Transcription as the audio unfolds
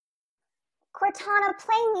Cortana,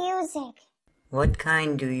 play music. What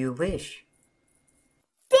kind do you wish?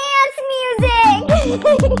 Dance music!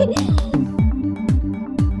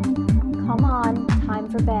 Come on, time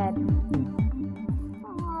for bed.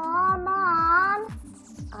 Aw, Mom.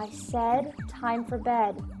 I said time for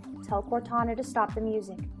bed. Tell Cortana to stop the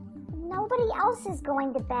music. Nobody else is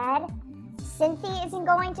going to bed. Cynthia isn't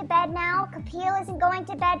going to bed now. Kapil isn't going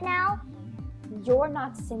to bed now. You're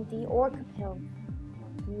not Cynthia or Kapil.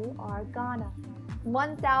 You are Ghana,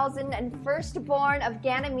 1,000 and firstborn of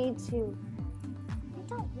Ganymede II. I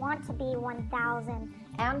don't want to be 1,000.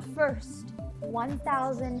 And first,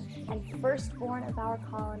 1,000 and firstborn of our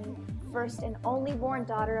colony, first and only born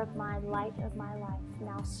daughter of my light of my life.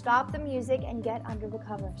 Now stop the music and get under the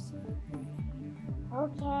covers.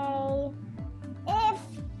 Okay. If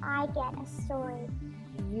I get a story.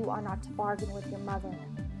 You are not to bargain with your mother.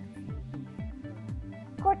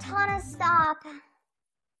 Cortana, stop.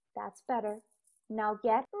 That's better. Now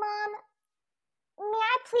get... Mom, may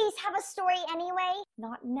I please have a story anyway?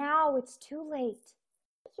 Not now, it's too late.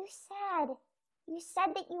 You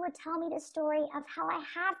said that you would tell me the story of how I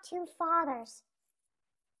have two fathers.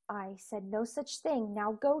 I said no such thing.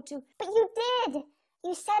 Now go to... But you did!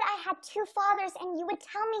 You said I had two fathers and you would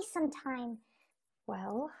tell me sometime.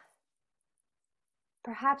 Well,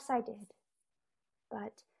 perhaps I did.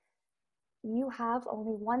 But you have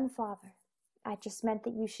only one father. I just meant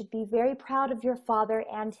that you should be very proud of your father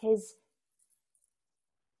and his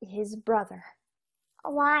brother.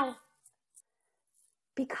 Why?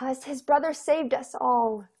 Because his brother saved us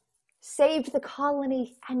all, saved the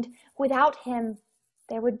colony, and without him,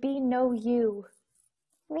 there would be no you.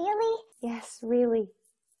 Really? Yes, really.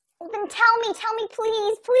 Then tell me,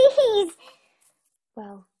 please, please.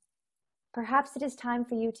 Well, perhaps it is time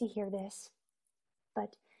for you to hear this,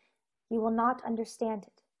 but you will not understand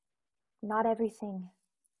it. Not everything.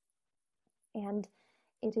 And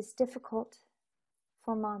it is difficult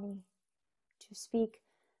for Mommy to speak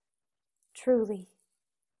truly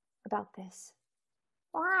about this.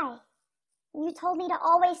 Why? You told me to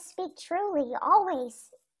always speak truly,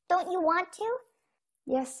 always. Don't you want to?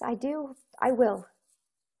 Yes, I do. I will.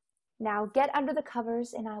 Now get under the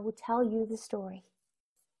covers and I will tell you the story.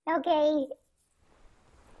 Okay.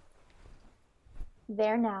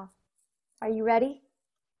 There now. Are you ready?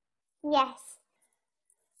 Yes.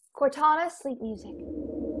 Cortana, sleep music.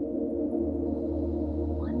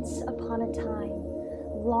 Once upon a time,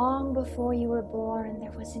 long before you were born,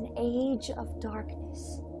 there was an age of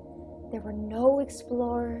darkness. There were no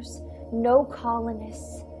explorers, no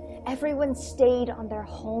colonists. Everyone stayed on their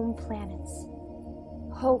home planets.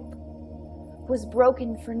 Hope was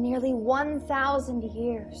broken for nearly 1,000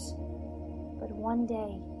 years. But one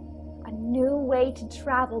day, a new way to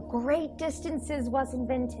travel great distances was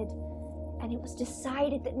invented, and it was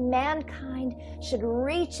decided that mankind should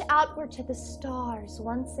reach outward to the stars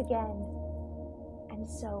once again. And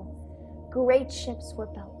so, great ships were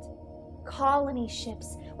built, colony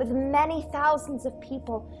ships with many thousands of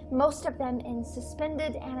people, most of them in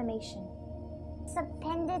suspended animation.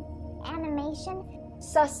 Suspended animation?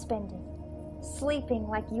 Suspended, sleeping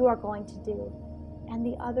like you are going to do. And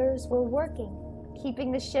the others were working,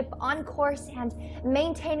 keeping the ship on course and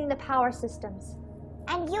maintaining the power systems.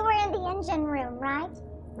 And you were in the engine room, right?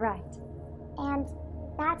 Right. And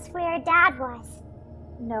that's where Dad was.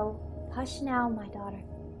 No, hush now, my daughter.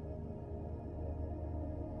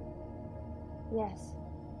 Yes,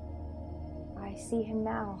 I see him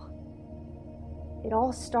now. It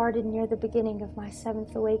all started near the beginning of my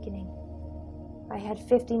 7th awakening. I had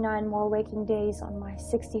 59 more waking days on my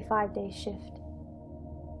 65-day shift.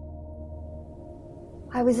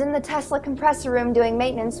 I was in the Tesla compressor room doing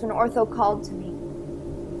maintenance when Ortho called to me.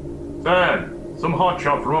 Dad, some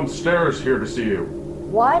hotshot from upstairs here to see you.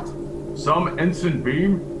 What? Some Ensign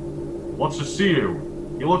Beam wants to see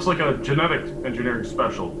you. He looks like a genetic engineering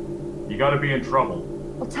special. You gotta be in trouble.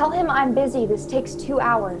 Well, tell him I'm busy. This takes 2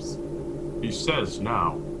 hours. He says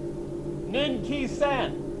now.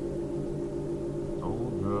 Nin-Ki-San!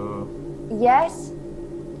 Yes?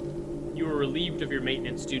 You are relieved of your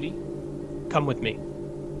maintenance duty. Come with me.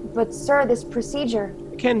 But sir, this procedure...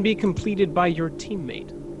 Can be completed by your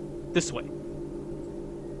teammate. This way.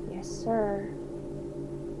 Yes, sir.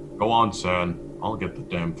 Go on, San. I'll get the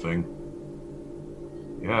damn thing.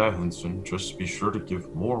 Yeah, Ensign, just be sure to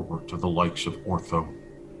give more work to the likes of Ortho.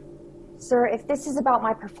 Sir, if this is about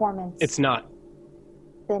my performance... It's not.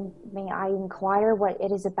 Then may I inquire what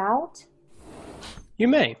it is about? You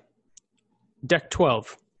may. Deck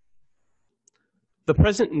 12. The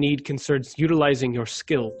present need concerns utilizing your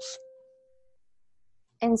skills.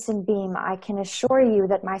 Ensign Beam, I can assure you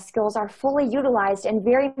that my skills are fully utilized and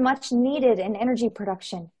very much needed in energy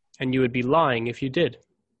production. And you would be lying if you did.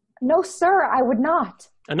 No, sir, I would not.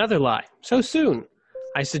 Another lie. So soon.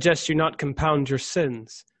 I suggest you not compound your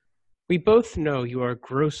sins. We both know you are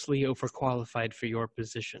grossly overqualified for your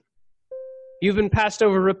position. You've been passed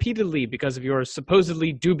over repeatedly because of your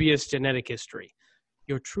supposedly dubious genetic history.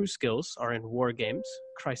 Your true skills are in war games,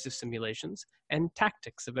 crisis simulations, and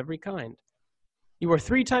tactics of every kind. You are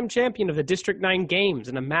 3-time champion of the District 9 Games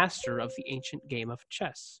and a master of the ancient game of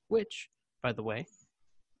chess, which, by the way,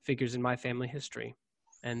 figures in my family history,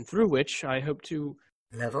 and through which I hope to...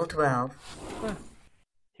 Level 12. Well,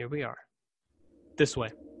 here we are. This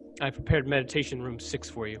way. I prepared meditation room 6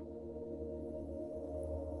 for you.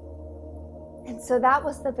 And so that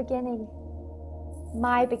was the beginning.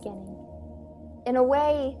 My beginning. In a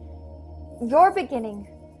way, your beginning,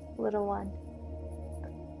 little one.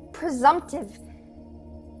 Presumptive,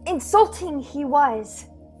 insulting he was,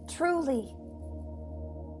 truly.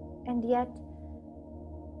 And yet,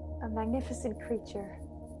 a magnificent creature.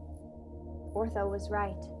 Ortho was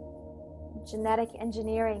right. Genetic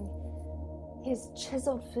engineering, his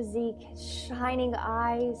chiseled physique, his shining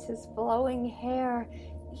eyes, his flowing hair.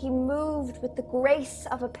 He moved with the grace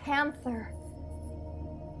of a panther.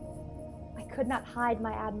 I could not hide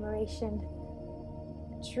my admiration.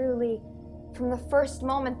 Truly, from the first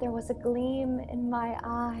moment there was a gleam in my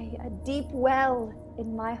eye, a deep well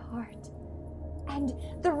in my heart. And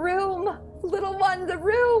the room, little one, the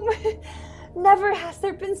room! Never has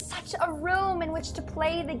there been such a room in which to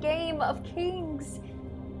play the game of kings.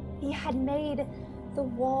 He had made the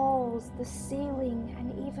walls, the ceiling,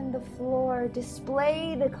 and even the floor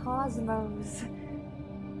display the cosmos.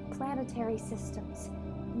 Planetary systems,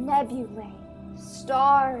 nebulae,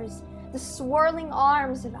 stars, the swirling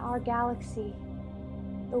arms of our galaxy.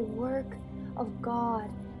 The work of God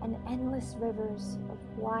and endless rivers of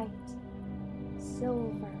white,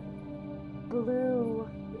 silver, blue,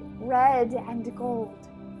 red, and gold.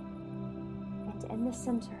 And in the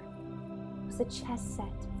center was a chess set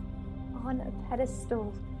on a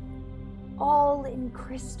pedestal, all in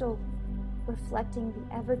crystal, reflecting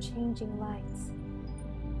the ever-changing lights.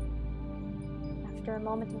 After a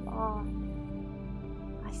moment of awe,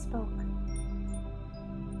 I spoke.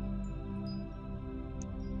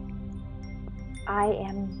 I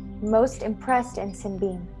am most impressed, Ensign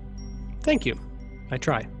Beam. Thank you. I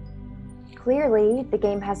try. Clearly, the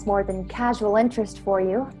game has more than casual interest for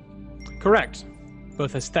you. Correct.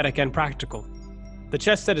 Both aesthetic and practical. The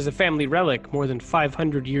chess set is a family relic more than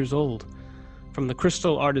 500 years old, from the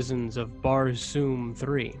crystal artisans of Barsoom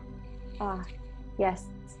III. Ah, yes.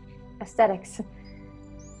 Aesthetics.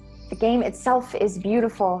 The game itself is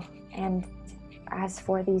beautiful, and as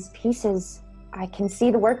for these pieces, I can see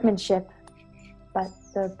the workmanship. But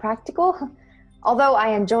the practical? Although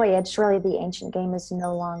I enjoy it, surely the ancient game is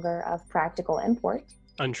no longer of practical import.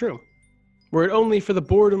 Untrue. Were it only for the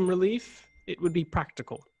boredom relief, it would be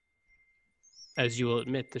practical. As you will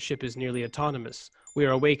admit, the ship is nearly autonomous. We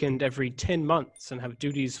are awakened every 10 months and have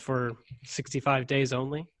duties for 65 days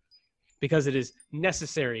only, because it is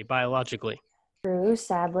necessary biologically. True,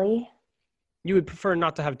 sadly. You would prefer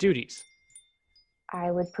not to have duties. I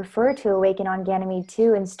would prefer to awaken on Ganymede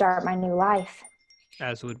 2 and start my new life.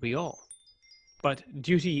 As would we all. But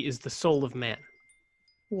duty is the soul of man.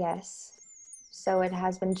 Yes. So it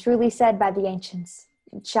has been truly said by the ancients.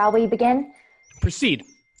 Shall we begin? Proceed.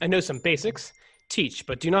 I know some basics. Teach,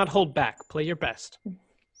 but do not hold back. Play your best.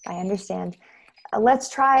 I understand. Let's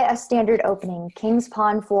try a standard opening. King's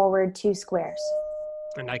pawn forward 2 squares.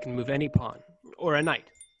 And I can move any pawn. Or a knight.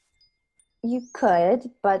 You could,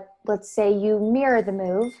 but let's say you mirror the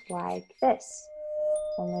move like this.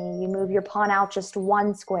 Only you move your pawn out just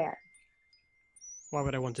 1 square. Why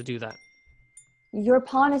would I want to do that? Your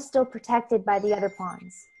pawn is still protected by the other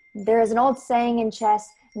pawns. There is an old saying in chess,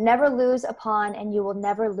 never lose a pawn and you will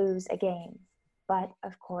never lose a game. But,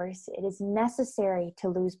 of course, it is necessary to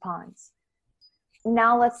lose pawns.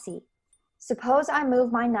 Now let's see. Suppose I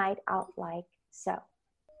move my knight out like so.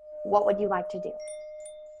 What would you like to do?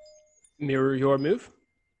 Mirror your move?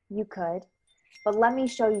 You could, but let me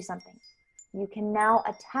show you something. You can now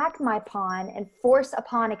attack my pawn and force a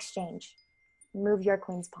pawn exchange. Move your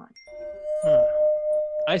queen's pawn.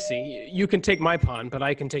 I see. You can take my pawn, but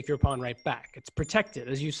I can take your pawn right back. It's protected,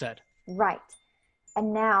 as you said. Right.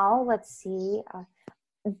 And now, let's see.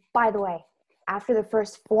 By the way, after the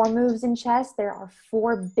first 4 moves in chess, there are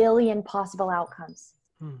 4 billion possible outcomes.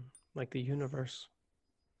 Like the universe.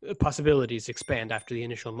 Possibilities expand after the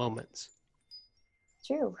initial moments.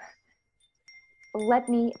 True. Let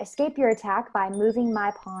me escape your attack by moving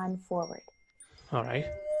my pawn forward. All right.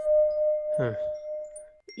 Huh.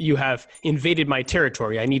 You have invaded my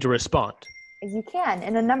territory. I need to respond. You can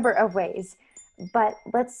in a number of ways, but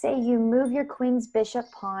let's say you move your queen's bishop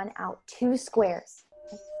pawn out 2 squares.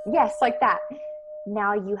 Yes, like that.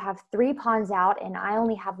 Now you have 3 pawns out and I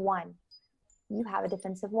only have 1. You have a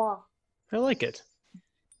defensive wall. I like it.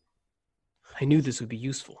 I knew this would be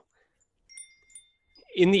useful.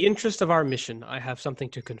 In the interest of our mission, I have something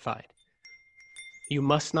to confide. You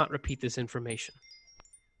must not repeat this information.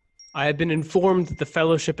 I have been informed that the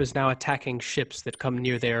Fellowship is now attacking ships that come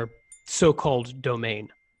near their so-called domain.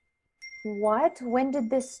 What? When did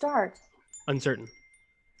this start? Uncertain.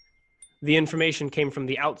 The information came from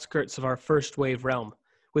the outskirts of our first wave realm,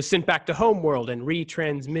 was sent back to Homeworld and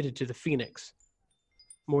retransmitted to the Phoenix.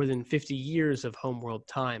 More than 50 years of Homeworld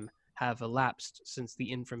time have elapsed since the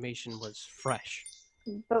information was fresh.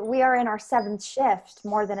 But we are in our 7th shift,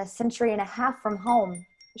 more than a century and a half from home.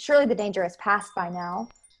 Surely the danger has passed by now.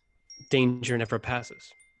 Danger never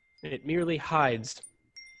passes. It merely hides.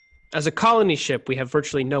 As a colony ship, we have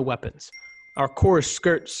virtually no weapons. Our course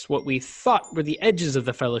skirts what we thought were the edges of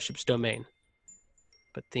the Fellowship's domain.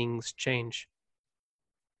 But things change.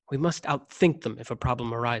 We must outthink them if a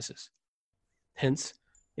problem arises. Hence,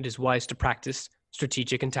 it is wise to practice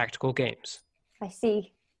strategic and tactical games. I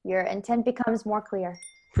see. Your intent becomes more clear.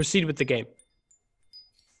 Proceed with the game.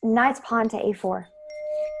 Knight's pawn to a4.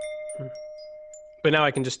 But now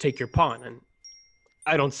I can just take your pawn, and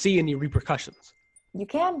I don't see any repercussions. You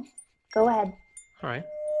can. Go ahead. All right.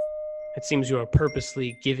 It seems you are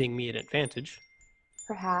purposely giving me an advantage.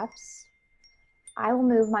 Perhaps. I will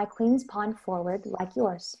move my queen's pawn forward like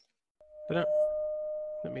yours. But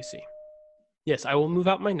let me see. Yes, I will move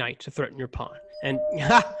out my knight to threaten your pawn. And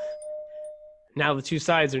now the 2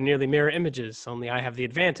 sides are nearly mirror images, only I have the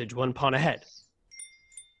advantage, 1 pawn ahead.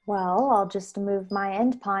 Well, I'll just move my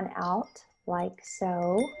end pawn out, like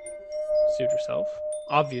so. Suit yourself.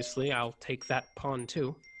 Obviously, I'll take that pawn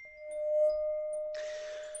too.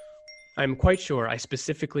 I'm quite sure I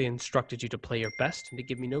specifically instructed you to play your best and to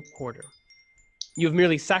give me no quarter. You have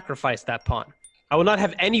merely sacrificed that pawn. I will not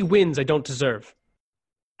have any wins I don't deserve.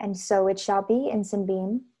 And so it shall be, Ensign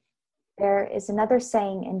Beam. There is another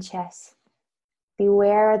saying in chess.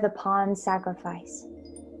 Beware the pawn sacrifice.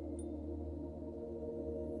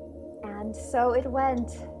 And so it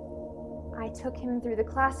went. I took him through the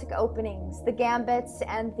classic openings, the gambits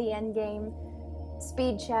and the endgame,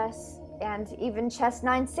 speed chess, and even chess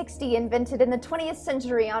 960 invented in the 20th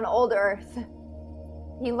century on old Earth.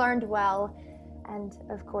 He learned well, and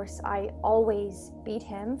of course I always beat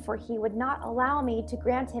him, for he would not allow me to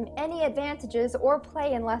grant him any advantages or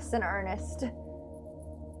play in less than earnest.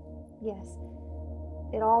 Yes,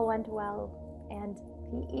 it all went well, and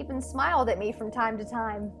he even smiled at me from time to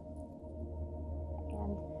time,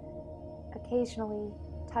 and occasionally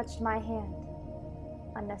touched my hand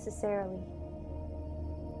unnecessarily.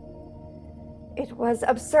 It was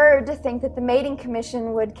absurd to think that the mating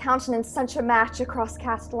commission would countenance such a match across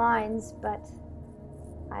caste lines, but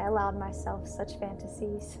I allowed myself such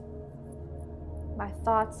fantasies. My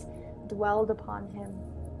thoughts dwelled upon him,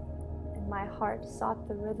 and my heart sought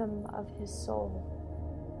the rhythm of his soul.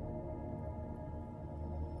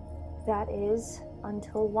 That is,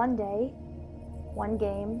 until one day, one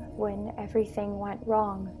game, when everything went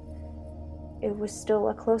wrong. It was still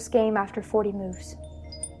a close game after 40 moves.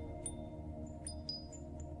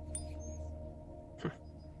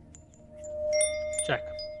 Check.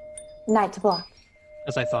 Knight to block.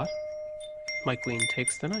 As I thought, my queen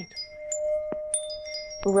takes the knight.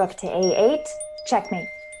 Rook to a8. Checkmate.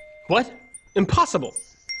 What? Impossible!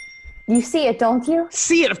 You see it, don't you?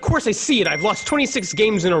 See it! Of course I see it! I've lost 26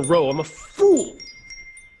 games in a row. I'm a fool!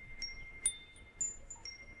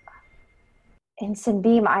 Ensign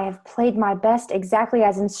Beam, I have played my best exactly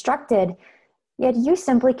as instructed. Yet you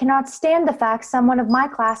simply cannot stand the fact someone of my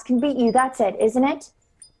class can beat you. That's it, isn't it?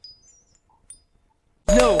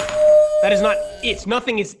 No! That is not it!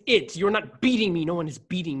 Nothing is it! You're not beating me! No one is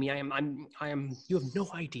beating me. I am, you have no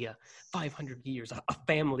idea. 500 years, a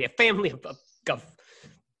family of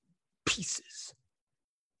pieces.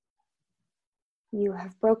 You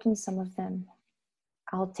have broken some of them.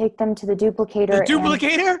 I'll take them to the duplicator. The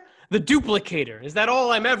duplicator? The duplicator. Is that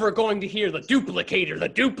all I'm ever going to hear? The duplicator, the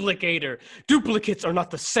duplicator. Duplicates are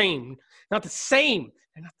not the same. Not the same.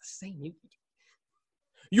 They're not the same.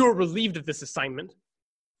 You're relieved of this assignment.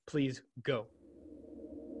 Please go.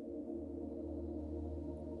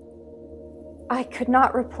 I could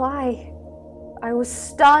not reply. I was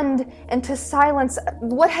stunned into silence.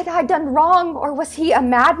 What had I done wrong? Or was he a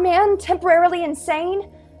madman, temporarily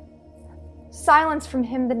insane? Silence from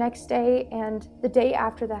him the next day and the day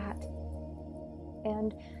after that.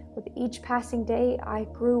 and with each passing day, I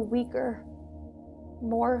grew weaker,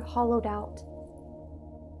 more hollowed out.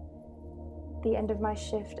 The end of my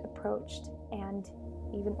shift approached, and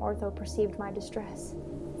even Ortho perceived my distress.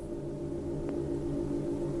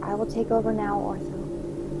 I will take over now,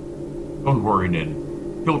 Ortho. Don't worry,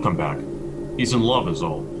 Nin. He'll come back. He's in love is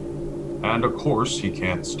all. And of course, he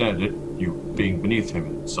can't stand it, you being beneath him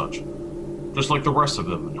and such. Just like the rest of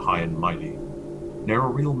them in high and mighty. Ne'er a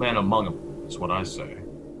real man among them, is what I say.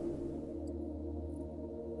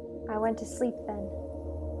 I went to sleep then.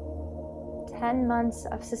 10 months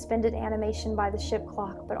of suspended animation by the ship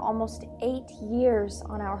clock, but almost 8 years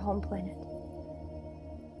on our home planet.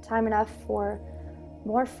 Time enough for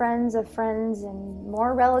more friends of friends and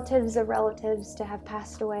more relatives of relatives to have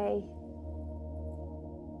passed away.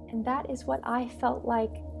 And that is what I felt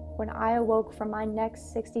like when I awoke from my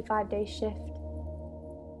next 65-day shift.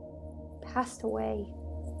 Passed away.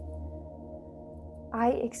 I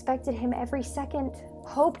expected him every second,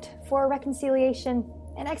 hoped for a reconciliation,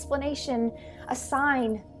 an explanation, a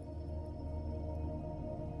sign.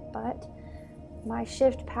 But my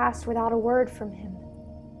shift passed without a word from him.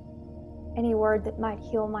 Any word that might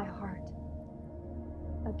heal my heart.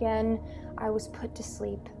 Again, I was put to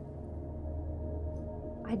sleep.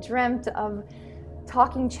 I dreamt of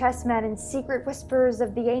talking chessmen and secret whispers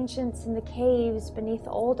of the ancients in the caves beneath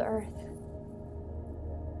old Earth.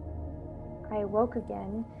 I awoke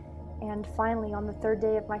again, and finally on the 3rd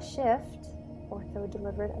day of my shift, Ortho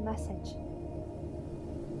delivered a message.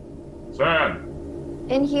 San!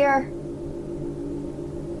 In here.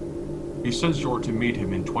 He says you're to meet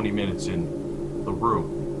him in 20 minutes in the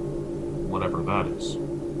room. Whatever that is.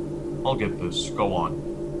 I'll get this. Go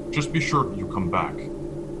on. Just be sure you come back.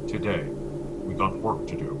 Today. We got work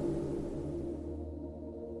to do.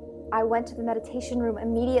 I went to the meditation room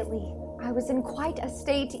immediately. I was in quite a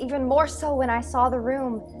state, even more so when I saw the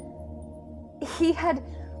room. He had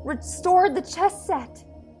restored the chess set.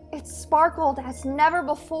 It sparkled as never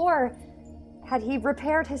before. Had he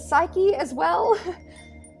repaired his psyche as well?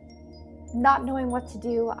 Not knowing what to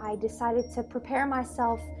do, I decided to prepare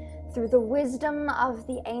myself through the wisdom of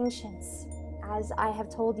the ancients, as I have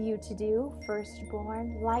told you to do,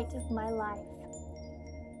 firstborn, light of my life.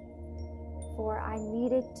 For I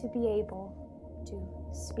needed to be able to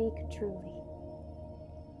speak truly.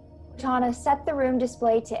 Cortana, set the room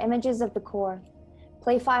display to images of the core.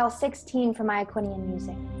 Play file 16 for my Aquinian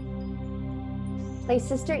music. Play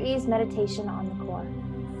Sister E's meditation on the core.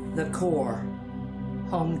 The core,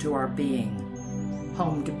 home to our being,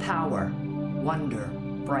 home to power, wonder,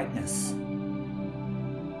 brightness,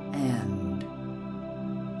 and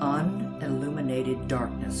unilluminated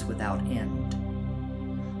darkness without end.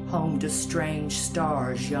 Home to strange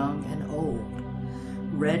stars, young and old,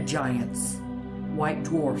 red giants, white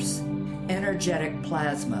dwarfs, energetic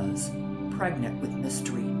plasmas, pregnant with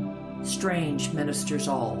mystery, strange ministers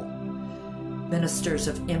all, ministers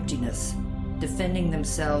of emptiness, defending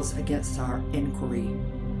themselves against our inquiry.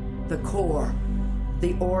 The core,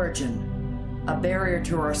 the origin, a barrier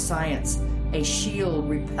to our science, a shield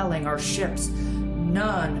repelling our ships.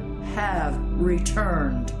 None have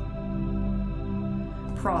returned.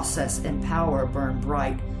 Process and power burn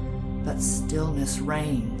bright, but stillness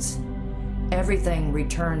reigns. Everything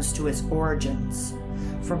returns to its origins.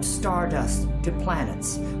 From stardust to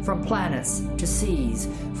planets, from planets to seas,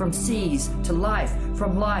 from seas to life,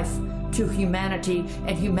 from life to humanity,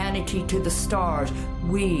 and humanity to the stars.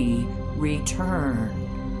 We return.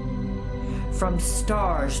 From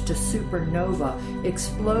stars to supernova,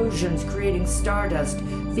 explosions creating stardust,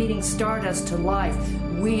 feeding stardust to life.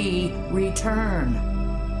 We return.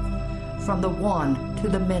 From the one to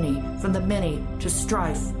the many, from the many to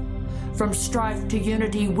strife. From strife to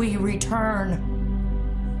unity, we return.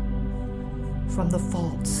 From the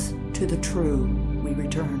false to the true, we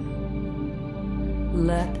return.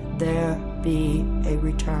 Let there be a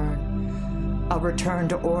return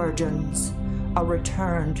to origins, a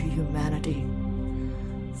return to humanity.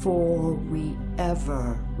 For we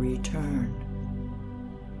ever return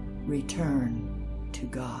to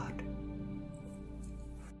God.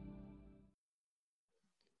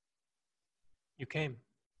 You came.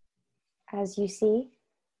 As you see,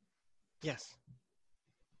 Yes.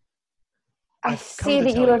 I I've come see to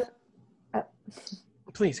that tell you you. have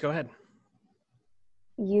Please, go ahead.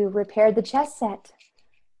 you repaired the chess set.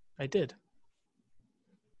 I did.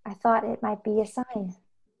 I thought it might be a sign.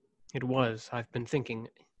 It was. I've been thinking.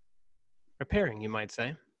 Repairing, you might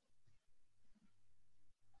say.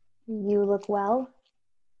 You look well.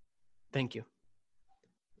 Thank you.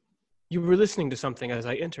 You were listening to something as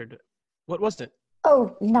I entered. What was it?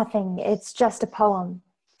 Oh, nothing. It's just a poem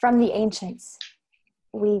from the ancients.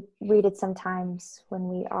 We read it sometimes when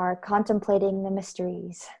we are contemplating the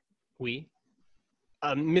mysteries. We?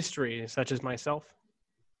 A mystery such as myself?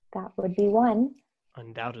 That would be one.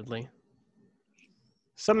 Undoubtedly.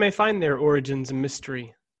 Some may find their origins a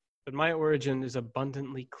mystery, but my origin is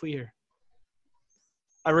abundantly clear.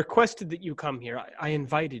 I requested that you come here. I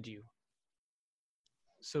invited you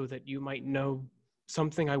so that you might know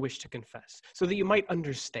something I wish to confess, so that you might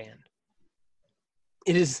understand.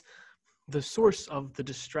 It is the source of the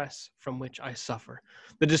distress from which I suffer,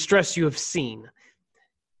 the distress you have seen.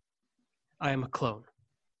 I am a clone.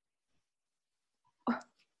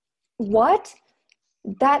 What?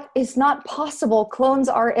 That is not possible. Clones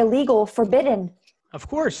are illegal, forbidden. Of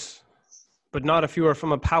course, but not if you are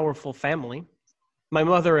from a powerful family. My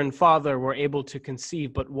mother and father were able to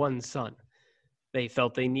conceive but one son. They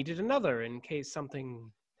felt they needed another in case something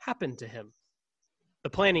happened to him. The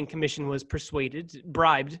planning commission was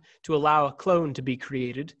bribed to allow a clone to be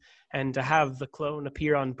created and to have the clone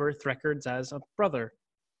appear on birth records as a brother.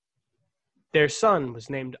 Their son was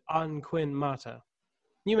named Anquin Mata.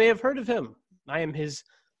 You may have heard of him. I am his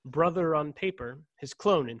brother on paper, his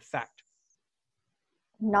clone, in fact.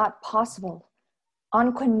 Not possible.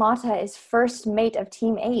 Anquin Mata is first mate of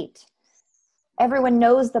Team 8. Everyone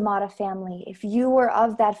knows the Mata family. If you were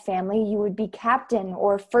of that family, you would be captain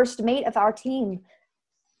or first mate of our team.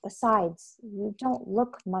 Besides, you don't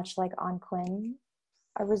look much like Anquin.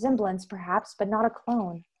 A resemblance, perhaps, but not a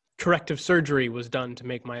clone. Corrective surgery was done to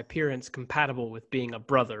make my appearance compatible with being a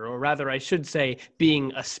brother, or rather, I should say,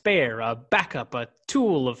 being a spare, a backup, a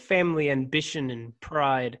tool of family ambition and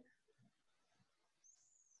pride.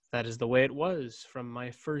 That is the way it was from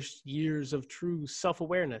my first years of true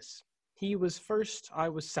self-awareness. He was first, I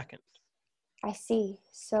was second. I see.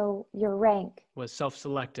 So your rank Was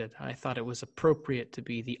self-selected. I thought it was appropriate to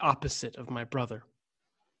be the opposite of my brother.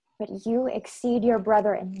 But you exceed your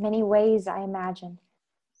brother in many ways, I imagine.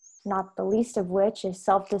 Not the least of which is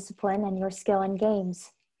self-discipline and your skill in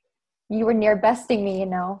games. You were near besting me, you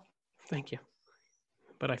know. Thank you.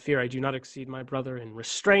 But I fear I do not exceed my brother in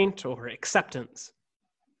restraint or acceptance.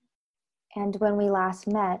 And when we last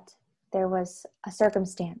met, there was a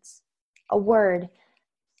circumstance, a word,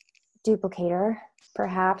 duplicator,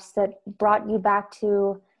 perhaps, that brought you back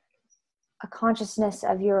to a consciousness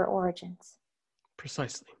of your origins.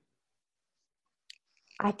 Precisely.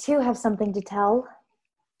 I too have something to tell.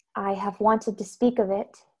 I have wanted to speak of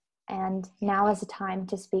it, and now is the time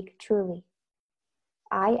to speak truly.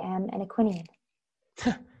 I am an Aquinian.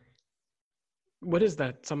 What is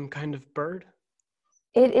that, some kind of bird?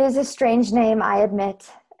 It is a strange name, I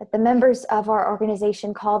admit. The members of our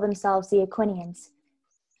organization call themselves the Aquinians.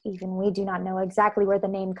 Even we do not know exactly where the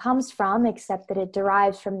name comes from, except that it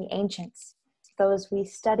derives from the ancients, those we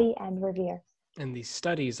study and revere. And these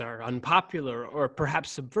studies are unpopular or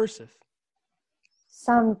perhaps subversive.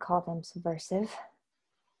 Some call them subversive.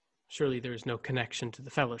 Surely there is no connection to the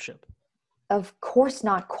Fellowship. Of course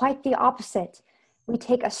not, quite the opposite. We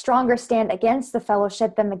take a stronger stand against the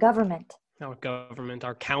Fellowship than the government. Our government,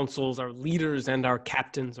 our councils, our leaders, and our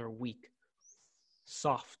captains are weak.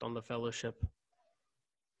 Soft on the Fellowship.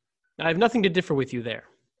 I have nothing to differ with you there.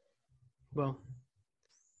 Well,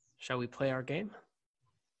 shall we play our game?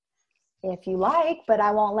 If you like, but I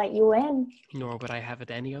won't let you in. Nor would I have it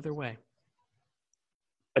any other way.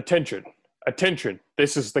 Attention, attention,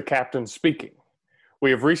 this is the captain speaking. We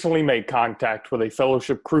have recently made contact with a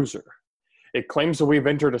Fellowship cruiser. It claims that we've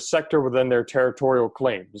entered a sector within their territorial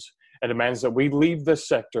claims and demands that we leave this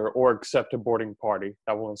sector or accept a boarding party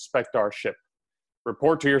that will inspect our ship.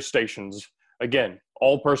 Report to your stations. Again,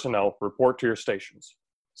 all personnel, report to your stations.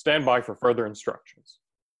 Stand by for further instructions.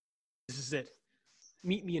 This is it.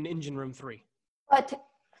 Meet me in engine room 3. But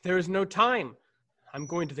There is no time. I'm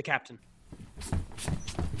going to the captain.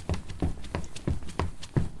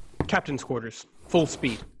 Captain's quarters. Full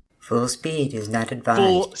speed. Full speed is not advised.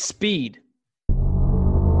 Full speed.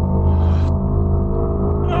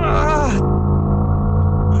 Ah!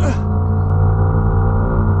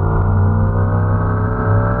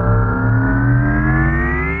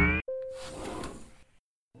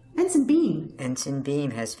 Ensign Beam. Ensign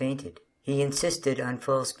Beam has fainted. He insisted on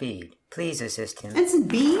full speed. Please assist him. Ensign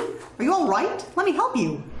Beam? Are you all right? Let me help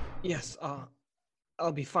you. Yes,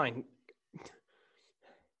 I'll be fine.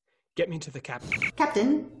 Get me to the captain.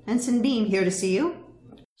 Captain, Ensign Beam here to see you.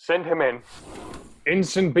 Send him in.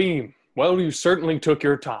 Ensign Beam, well, you certainly took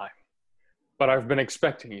your time. But I've been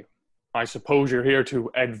expecting you. I suppose you're here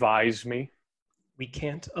to advise me? We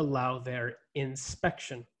can't allow their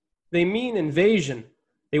inspection. They mean invasion.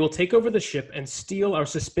 They will take over the ship and steal our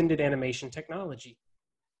suspended animation technology.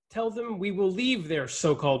 Tell them we will leave their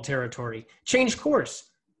so-called territory. Change course.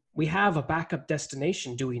 We have a backup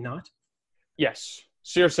destination, do we not? Yes,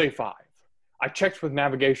 Circe 5. I checked with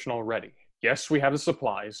navigation already. Yes, we have the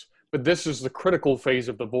supplies, but this is the critical phase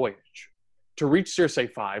of the voyage. To reach Circe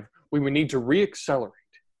 5, we would need to re-accelerate.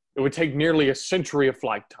 It would take nearly a century of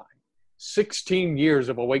flight time, 16 years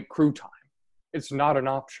of awake crew time. It's not an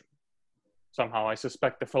option. Somehow I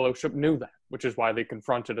suspect the Fellowship knew that, which is why they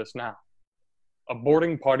confronted us now. A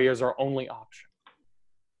boarding party is our only option.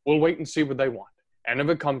 We'll wait and see what they want, and if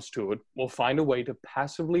it comes to it, we'll find a way to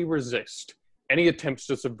passively resist any attempts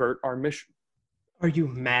to subvert our mission. Are you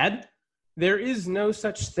mad? There is no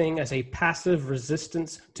such thing as a passive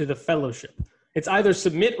resistance to the Fellowship. It's either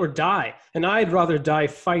submit or die, and I'd rather die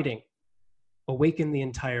fighting. Awaken the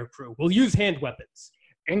entire crew. We'll use hand weapons.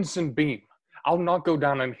 Ensign Beam, I'll not go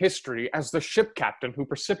down in history as the ship captain who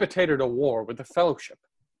precipitated a war with the Fellowship.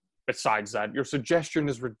 Besides that, your suggestion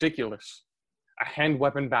is ridiculous. A hand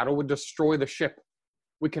weapon battle would destroy the ship.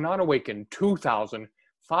 We cannot awaken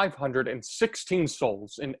 2,516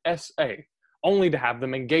 souls in SA, only to have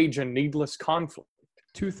them engage in needless conflict.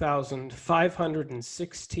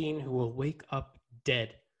 2,516 who will wake up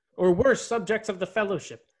dead, or worse, subjects of the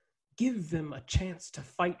Fellowship. Give them a chance to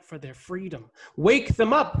fight for their freedom. Wake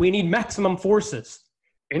them up. We need maximum forces.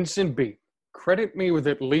 Ensign B, credit me with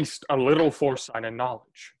at least a little foresight and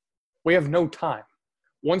knowledge. We have no time.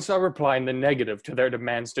 Once I reply in the negative to their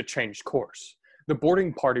demands to change course, the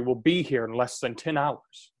boarding party will be here in less than 10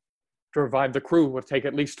 hours. To revive the crew will take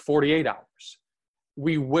at least 48 hours.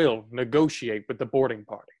 We will negotiate with the boarding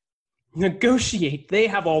party. Negotiate? They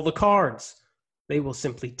have all the cards. They will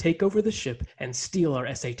simply take over the ship and steal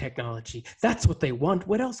our SA technology. That's what they want.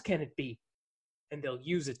 What else can it be? And they'll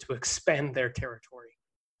use it to expand their territory.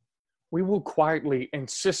 We will quietly and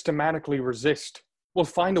systematically resist. We'll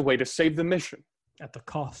find a way to save the mission. At the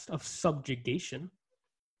cost of subjugation.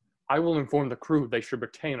 I will inform the crew they should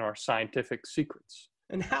retain our scientific secrets.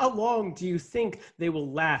 And how long do you think they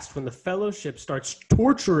will last when the Fellowship starts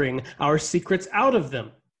torturing our secrets out of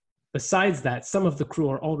them? Besides that, some of the crew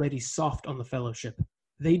are already soft on the Fellowship.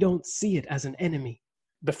 They don't see it as an enemy.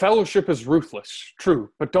 The Fellowship is ruthless,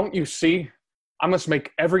 true, but don't you see? I must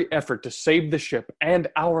make every effort to save the ship and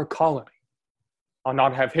our colony. I'll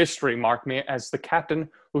not have history mark me as the captain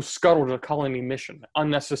who scuttled a colony mission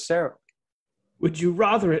unnecessarily. Would you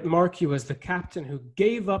rather it mark you as the captain who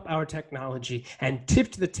gave up our technology and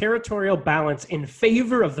tipped the territorial balance in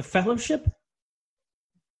favor of the Fellowship?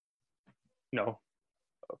 No,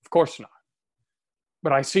 of course not.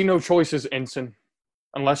 But I see no choices, Ensign.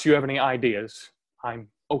 Unless you have any ideas, I'm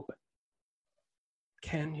open.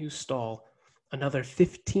 Can you stall another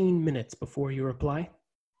 15 minutes before you reply?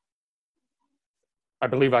 I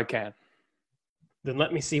believe I can. Then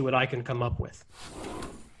let me see what I can come up with.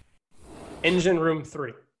 Engine room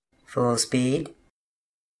 3. Full speed.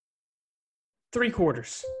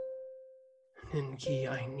 3/4. Ninki,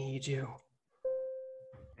 I need you.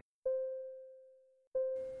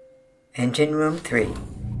 Engine room 3.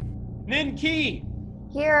 Ninki!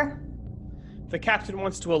 Here. The captain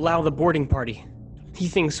wants to allow the boarding party. He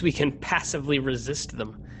thinks we can passively resist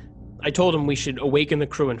them. I told him we should awaken the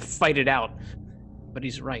crew and fight it out. But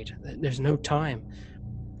he's right. There's no time.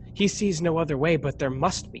 He sees no other way, but there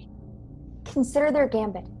must be. Consider their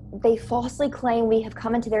gambit. They falsely claim we have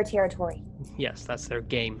come into their territory. Yes, that's their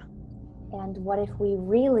game. And what if we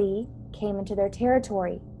really came into their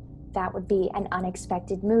territory? That would be an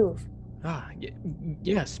unexpected move.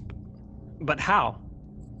 Yes. But how?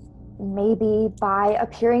 Maybe by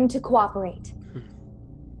appearing to cooperate.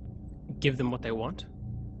 Give them what they want?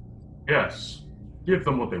 Yes, give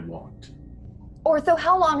them what they want. Ortho,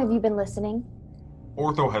 how long have you been listening?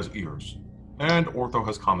 Ortho has ears, and Ortho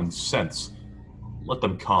has common sense. Let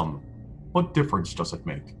them come. What difference does it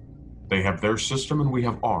make? They have their system and we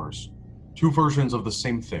have ours. Two versions of the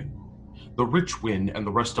same thing. The rich win and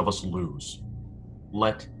the rest of us lose.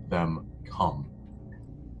 Let them come.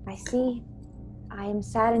 I see. I am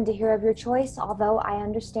saddened to hear of your choice, although I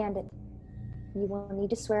understand it. You will need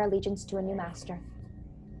to swear allegiance to a new master.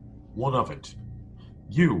 What of it?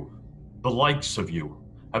 You, the likes of you,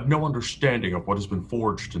 have no understanding of what has been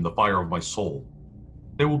forged in the fire of my soul.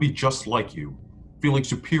 They will be just like you, feeling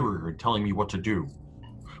superior and telling me what to do.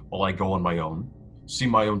 While I go on my own, see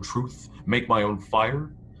my own truth, make my own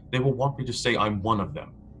fire, they will want me to say I'm one of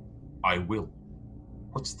them. I will.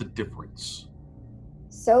 What's the difference?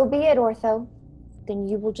 So be it, Ortho. Then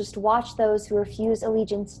you will just watch those who refuse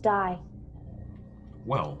allegiance die.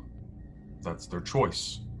 Well, that's their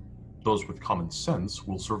choice. Those with common sense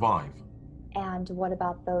will survive. And what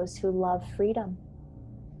about those who love freedom?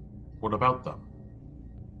 What about them?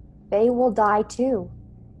 they will die too.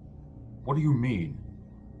 What do you mean?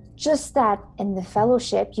 Just that in the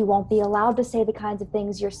Fellowship, you won't be allowed to say the kinds of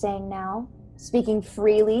things you're saying now. Speaking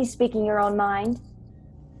freely, speaking your own mind.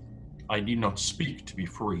 I need not speak to be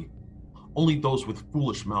free. Only those with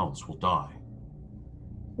foolish mouths will die.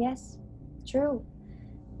 Yes, true.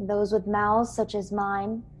 Those with mouths such as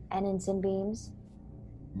mine and Ensign Beam's.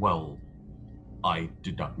 Well, I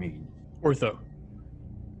did not mean. Ortho,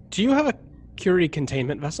 do you have a Curie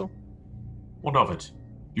containment vessel? What of it?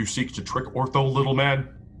 You seek to trick Ortho, little man?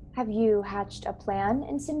 Have you hatched a plan,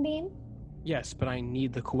 Ensign Beam? Yes, but I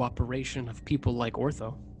need the cooperation of people like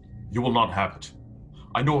Ortho. You will not have it.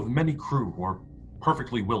 I know of many crew who are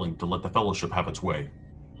perfectly willing to let the Fellowship have its way.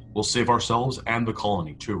 We'll save ourselves and the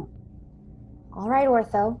colony, too. All right,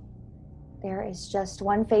 Ortho. There is just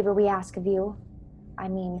one favor we ask of you. I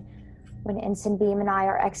mean, when Ensign Beam and I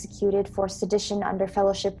are executed for sedition under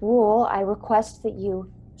Fellowship rule, I request that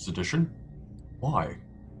you... Sedition? Why?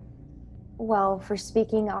 Well, for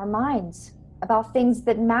speaking our minds about things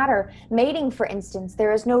that matter. Mating, for instance.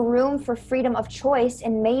 There is no room for freedom of choice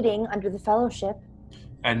in mating under the Fellowship.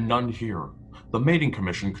 And none here. The Mating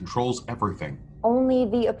Commission controls everything. Only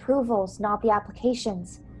the approvals, not the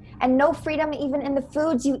applications. And no freedom even in the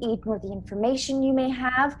foods you eat, nor the information you may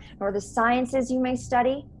have, nor the sciences you may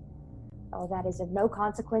study. Oh, that is of no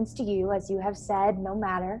consequence to you, as you have said, no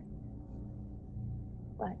matter.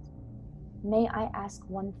 But may I ask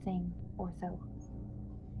one thing, Ortho?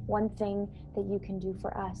 One thing that you can do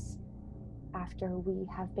for us after we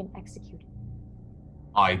have been executed.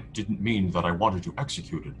 I didn't mean that I wanted you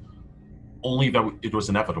executed. Only that it was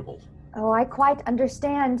inevitable. Oh, I quite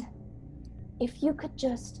understand. If you could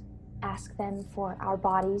just ask them for our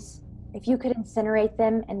bodies, if you could incinerate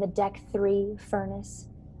them in the Deck 3 furnace.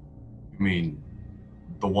 You mean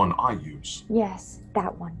the one I use? Yes,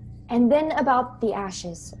 that one. And then about the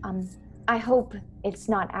ashes. I hope it's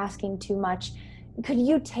not asking too much. Could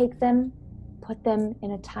you take them, put them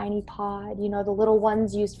in a tiny pod, you know, the little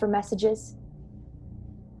ones used for messages?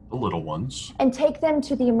 The little ones. And take them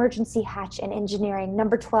to the emergency hatch in engineering,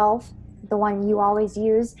 number 12, the one you always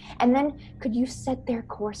use. And then could you set their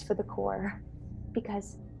course for the core?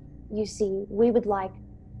 Because, you see, we would like,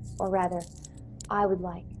 or rather, I would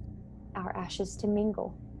like, our ashes to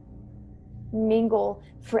mingle. Mingle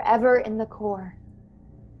forever in the core.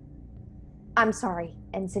 I'm sorry,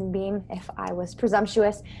 Ensign Beam, if I was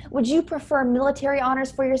presumptuous. Would you prefer military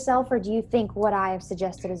honors for yourself, or do you think what I have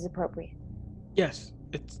suggested is appropriate? Yes,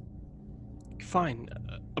 it's fine.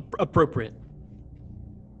 Appropriate.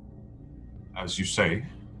 As you say,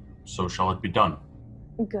 so shall it be done.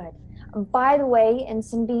 Good. By the way,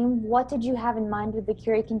 Ensign Beam, what did you have in mind with the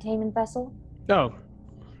Curie containment vessel? Oh,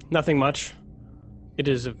 nothing much. It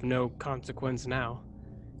is of no consequence now.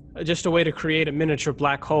 Just a way to create a miniature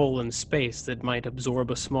black hole in space that might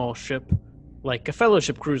absorb a small ship, like a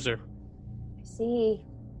Fellowship cruiser. I see.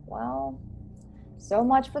 Well, so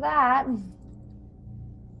much for that.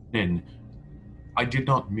 Nin, I did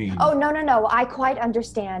not mean... Oh, no. I quite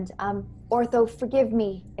understand. Ortho, forgive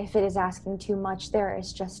me if it is asking too much. There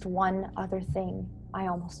is just one other thing I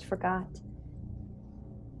almost forgot.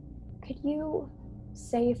 Could you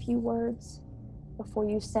say a few words before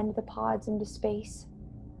you send the pods into space?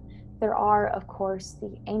 There are, of course,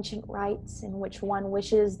 the ancient rites in which one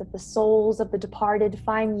wishes that the souls of the departed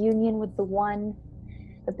find union with the One,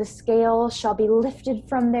 that the scales shall be lifted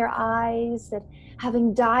from their eyes, that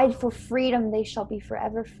having died for freedom, they shall be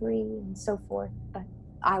forever free, and so forth. But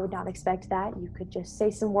I would not expect that. You could just say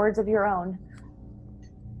some words of your own.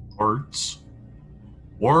 Words?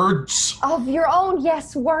 Words? Of your own,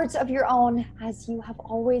 yes, words of your own, as you have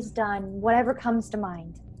always done, whatever comes to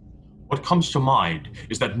mind. What comes to mind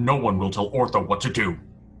is that no one will tell Ortho what to do.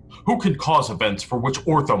 Who can cause events for which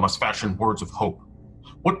Ortho must fashion words of hope?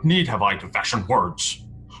 What need have I to fashion words?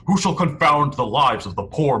 Who shall confound the lives of the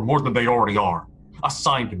poor more than they already are?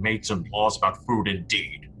 Assigned mates and laws about food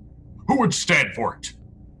indeed. Who would stand for it?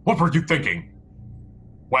 What were you thinking?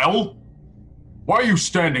 Well? Why are you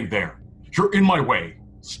standing there? You're in my way.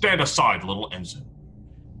 Stand aside, little ensign.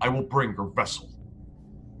 I will bring your vessel.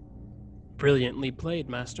 Brilliantly played,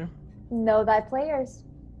 Master. Know thy players.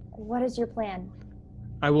 What is your plan?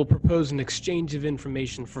 I will propose an exchange of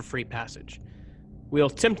information for free passage. We'll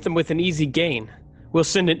tempt them with an easy gain. We'll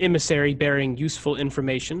send an emissary bearing useful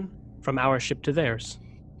information from our ship to theirs.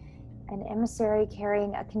 An emissary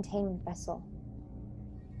carrying a containment vessel.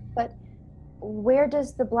 But where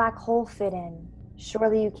does the black hole fit in?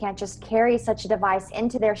 Surely you can't just carry such a device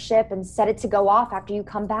into their ship and set it to go off after you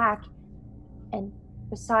come back. And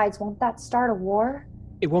besides, won't that start a war?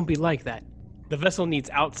 It won't be like that. The vessel needs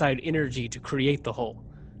outside energy to create the hole.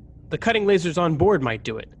 The cutting lasers on board might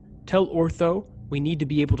do it. Tell Ortho we need to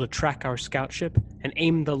be able to track our scout ship and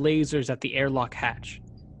aim the lasers at the airlock hatch.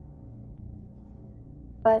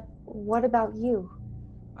 But what about you?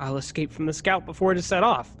 I'll escape from the scout before it is set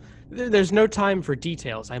off. There's no time for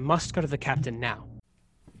details. I must go to the captain now.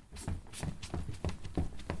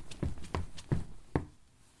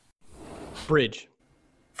 Bridge.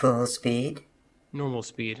 Full speed? Normal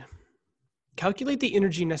speed. Calculate the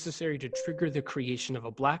energy necessary to trigger the creation of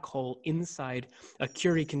a black hole inside a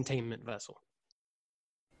Curie containment vessel.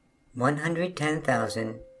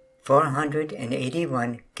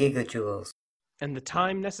 110,481 gigajoules. And the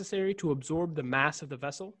time necessary to absorb the mass of the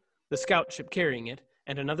vessel, the scout ship carrying it,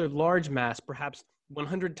 and another large mass, perhaps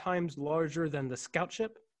 100 times larger than the scout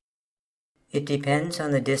ship? It depends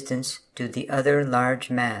on the distance to the other large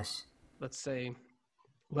mass. Let's say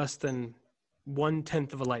less than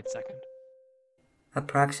 1/10 of a light second.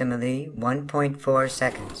 Approximately 1.4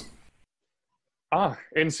 seconds. Ah,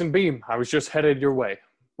 Ensign Beam, I was just headed your way.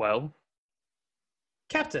 Well?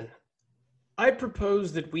 Captain, I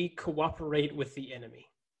propose that we cooperate with the enemy.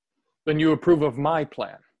 Then you approve of my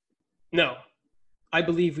plan? No. I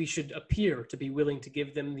believe we should appear to be willing to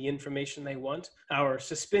give them the information they want, our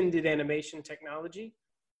suspended animation technology,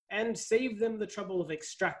 and save them the trouble of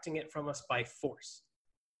extracting it from us by force.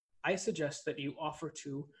 I suggest that you offer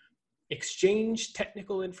to exchange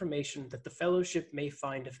technical information that the Fellowship may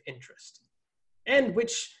find of interest, and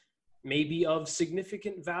which may be of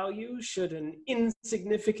significant value should an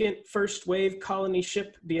insignificant first-wave colony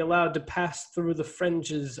ship be allowed to pass through the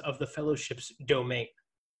fringes of the Fellowship's domain.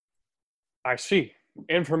 I see.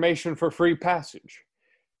 Information for free passage.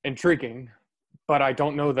 Intriguing, but I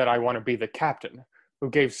don't know that I want to be the captain who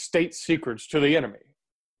gave state secrets to the enemy.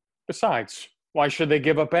 Besides, why should they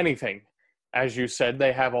give up anything? As you said,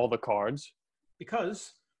 they have all the cards.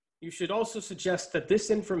 Because you should also suggest that this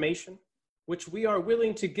information, which we are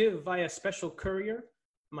willing to give via special courier,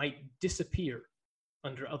 might disappear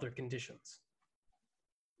under other conditions.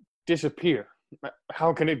 Disappear?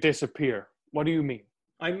 How can it disappear? What do you mean?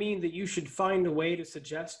 I mean that you should find a way to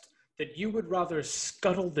suggest that you would rather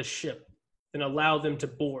scuttle the ship than allow them to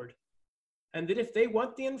board, and that if they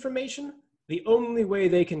want the information, the only way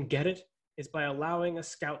they can get it is by allowing a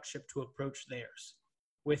scout ship to approach theirs,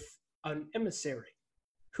 with an emissary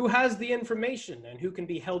who has the information and who can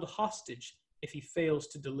be held hostage if he fails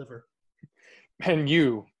to deliver. And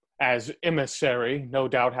you, as emissary, no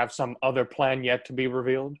doubt have some other plan yet to be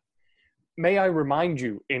revealed? May I remind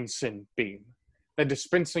you, Ensign Beam, that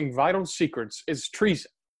dispensing vital secrets is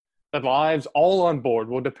treason, that lives all on board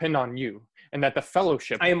will depend on you, and that the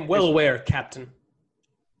Fellowship... I am well aware, Captain.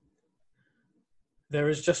 There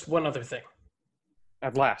is just one other thing.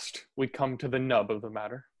 At last, we come to the nub of the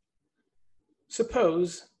matter.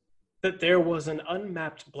 Suppose that there was an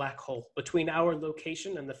unmapped black hole between our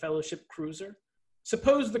location and the Fellowship cruiser.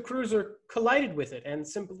 Suppose the cruiser collided with it and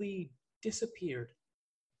simply disappeared.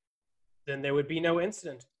 Then there would be no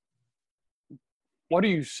incident. What are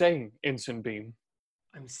you saying, Ensign Beam?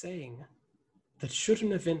 I'm saying that should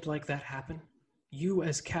an event like that happen, you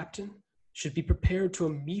as captain should be prepared to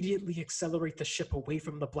immediately accelerate the ship away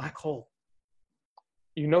from the black hole.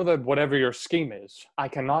 You know that whatever your scheme is, I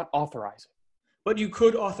cannot authorize it. But you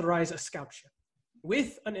could authorize a scout ship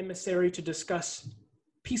with an emissary to discuss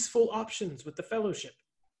peaceful options with the Fellowship.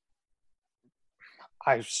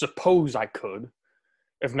 I suppose I could.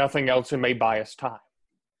 If nothing else, it may buy us time.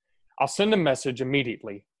 I'll send a message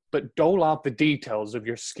immediately, but dole out the details of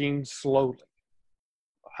your scheme slowly.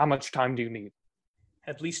 How much time do you need?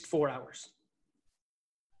 At least 4 hours.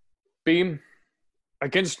 Beam,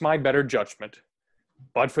 against my better judgment,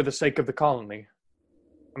 but for the sake of the colony,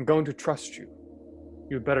 I'm going to trust you.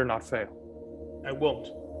 You'd better not fail. I won't.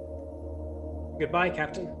 Goodbye,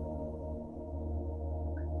 Captain.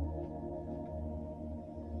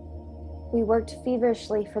 We worked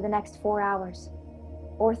feverishly for the next 4 hours.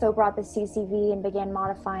 Ortho brought the CCV and began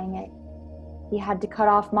modifying it. He had to cut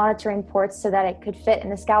off monitoring ports so that it could fit in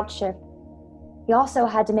the scout ship. He also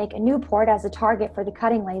had to make a new port as a target for the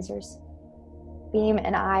cutting lasers. Beam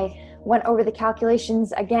and I went over the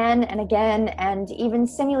calculations again and again and even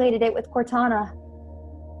simulated it with Cortana.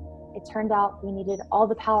 It turned out we needed all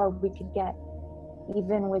the power we could get.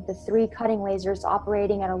 Even with the 3 cutting lasers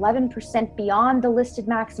operating at 11% beyond the listed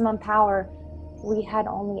maximum power, we had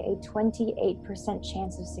only a 28%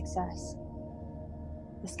 chance of success.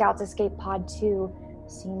 The Scout's escape pod, too,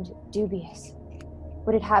 seemed dubious.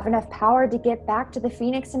 Would it have enough power to get back to the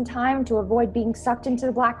Phoenix in time to avoid being sucked into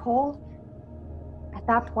the black hole? At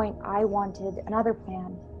that point, I wanted another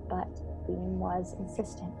plan, but Beam was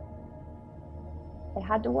insistent. It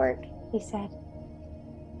had to work, he said.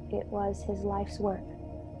 It was his life's work.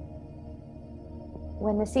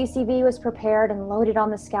 When the CCV was prepared and loaded on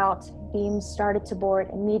the Scout, beams started to board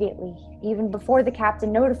immediately, even before the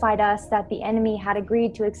captain notified us that the enemy had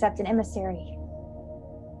agreed to accept an emissary.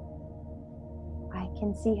 I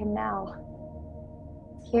can see him now,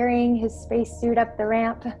 carrying his spacesuit up the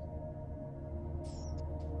ramp.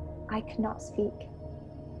 I could not speak,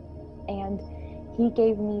 and he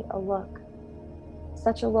gave me a look,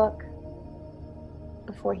 such a look,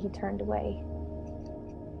 before he turned away.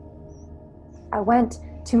 I went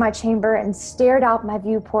to my chamber and stared out my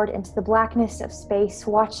viewport into the blackness of space,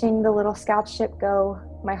 watching the little scout ship go,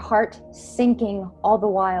 my heart sinking all the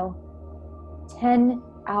while. 10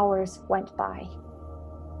 hours went by.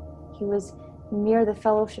 He was near the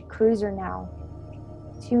Fellowship cruiser now.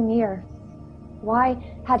 Too near.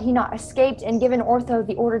 Why had he not escaped and given Ortho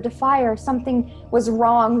the order to fire? Something was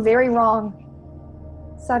wrong, very wrong.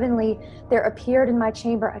 Suddenly, there appeared in my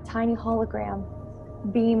chamber a tiny hologram.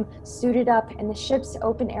 Beam suited up in the ship's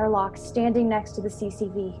open airlock, standing next to the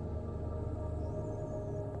CCV.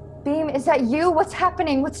 Beam, is that you? What's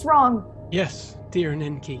happening? What's wrong? Yes, dear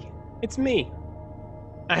Ninki. It's me.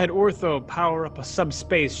 I had Ortho power up a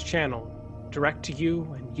subspace channel, direct to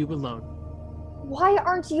you and you alone. Why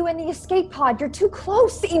aren't you in the escape pod? You're too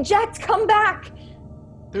close. Eject, come back!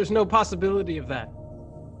 There's no possibility of that.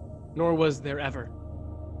 Nor was there ever.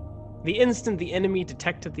 The instant the enemy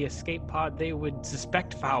detected the escape pod, they would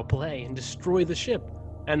suspect foul play and destroy the ship,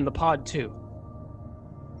 and the pod too.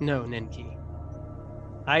 No, Ninki.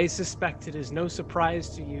 I suspect it is no surprise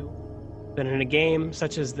to you that in a game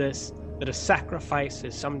such as this, that a sacrifice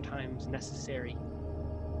is sometimes necessary.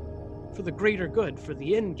 For the greater good, for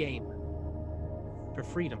the end game. For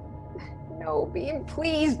freedom. No, Beam,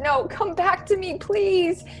 please, no, come back to me,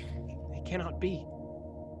 please. It cannot be.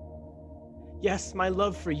 Yes, my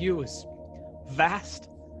love for you is vast,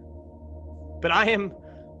 but I am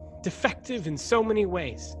defective in so many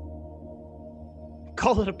ways.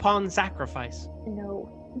 Call it a pawn sacrifice.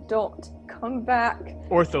 No, don't. Come back.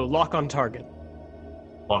 Ortho, lock on target.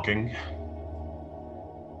 Locking.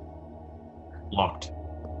 Locked.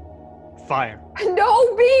 Fire.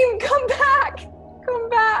 No, Beam, come back! Come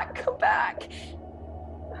back, come back!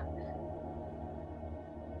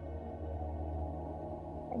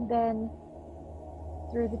 And then,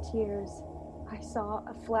 through the tears, I saw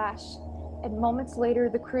a flash, and moments later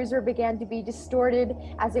the cruiser began to be distorted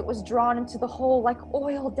as it was drawn into the hole like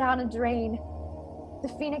oil down a drain. The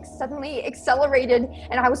Phoenix suddenly accelerated,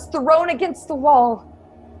 and I was thrown against the wall.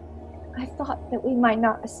 I thought that we might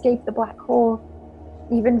not escape the black hole,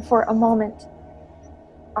 even for a moment.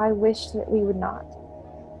 I wished that we would not.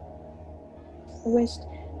 I wished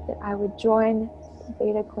that I would join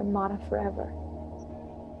Beta Quinmata forever.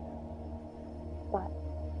 But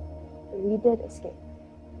we did escape.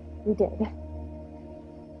 We did.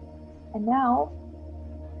 And now,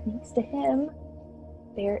 thanks to him,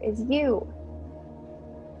 there is you.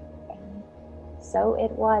 And so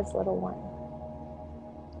it was, little one.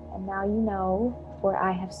 And now you know, for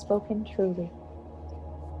I have spoken truly.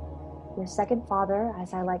 Your second father,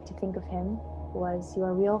 as I like to think of him, was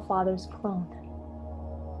your real father's clone.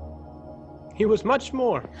 He was much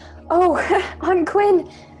more. Oh, I'm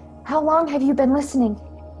Quinn. How long have you been listening?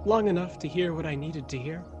 Long enough to hear what I needed to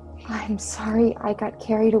hear. I'm sorry I got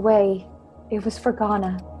carried away. It was for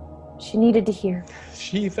Ghana. She needed to hear.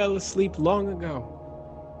 She fell asleep long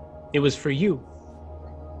ago. It was for you.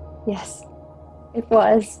 Yes, it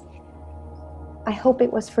was. I hope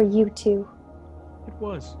it was for you too. It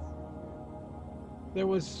was. There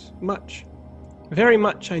was much, very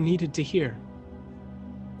much I needed to hear.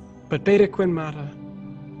 But Beta Quinmata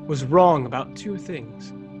was wrong about two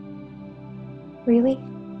things. Really?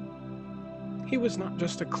 He was not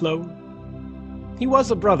just a clone. He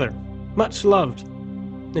was a brother, much loved,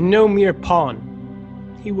 and no mere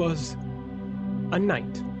pawn. He was a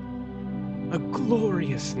knight. A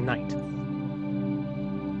glorious knight.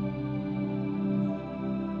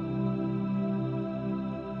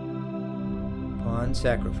 Pawn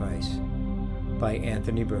Sacrifice by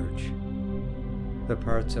Anthony Birch. The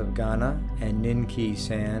parts of Ghana and Ninki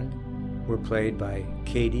Sand were played by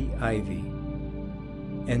Katie Ivey.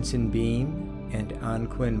 Ensign Beam and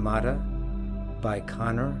Anquin Mata by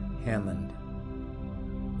Connor Hammond.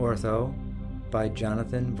 Ortho by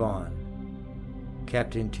Jonathan Vaughn.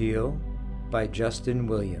 Captain Teal by Justin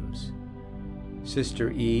Williams.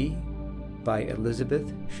 Sister E by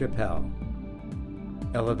Elizabeth Chappelle.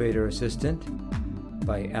 Elevator Assistant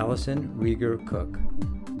by Allison Rieger Cook.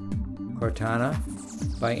 Cortana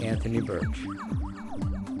by Anthony Birch.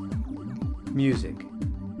 Music: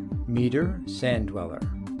 Meter Sanddweller.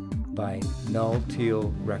 by Null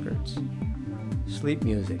Teal Records. Sleep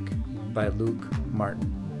Music by Luke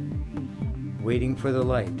Martin. Waiting for the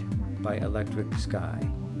Light by Electric Sky.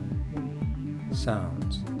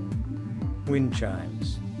 Sounds. Wind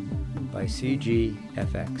Chimes by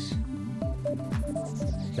CGFX.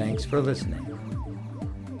 Thanks for listening.